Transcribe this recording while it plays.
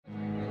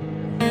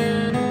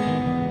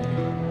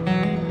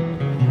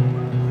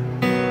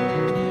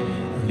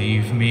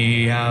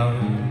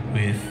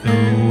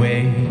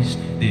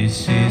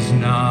This is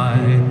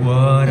not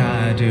what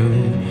I do.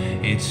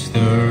 It's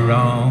the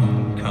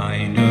wrong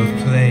kind of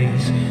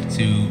place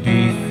to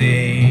be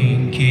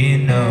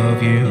thinking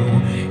of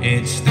you.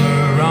 It's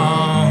the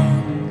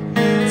wrong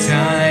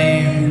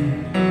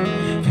time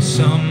for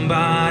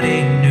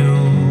somebody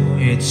new.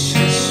 It's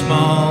a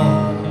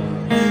small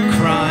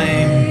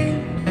crime,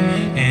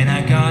 and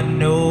I got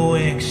no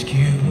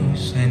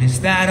excuse. And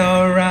is that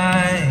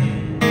alright?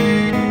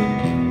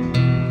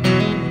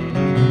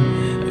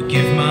 I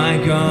give my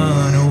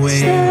gun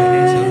away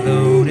when it's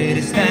loaded.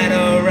 Is that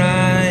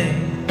alright?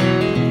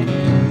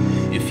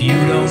 If you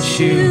don't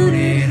shoot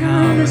it,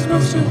 how am I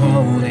supposed to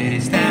hold it?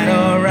 Is that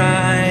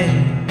alright?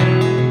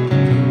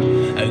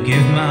 I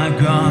give my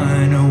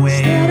gun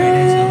away when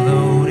it's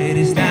loaded.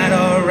 Is that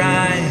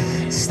alright?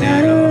 Is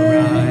that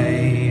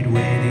alright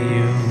with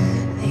you?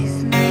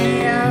 Leave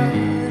me out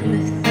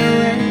with the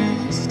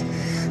rest.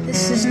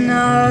 This is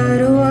not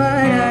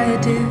what I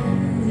do.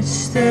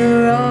 It's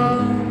the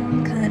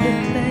wrong kind of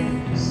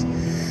place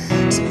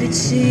to be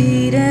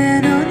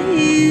cheating on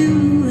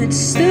you.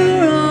 It's the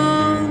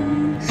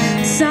wrong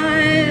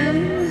time,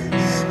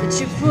 but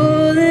you're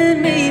pulling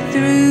me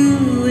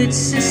through.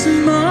 It's a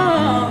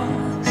small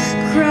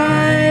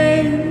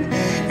crime,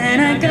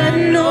 and I got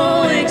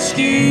no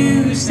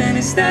excuse. And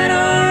is that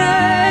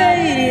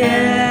alright?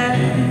 Yeah.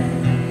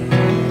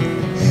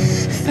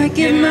 If I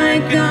give my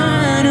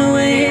gun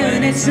away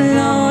when it's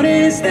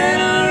loaded, is that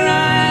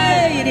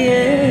alright?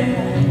 Yeah.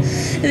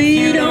 If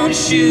you don't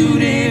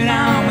shoot it,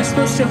 how am I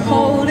supposed to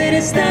hold it?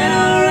 Is that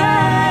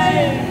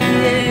alright?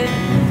 Yeah.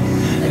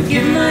 I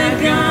give my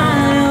gun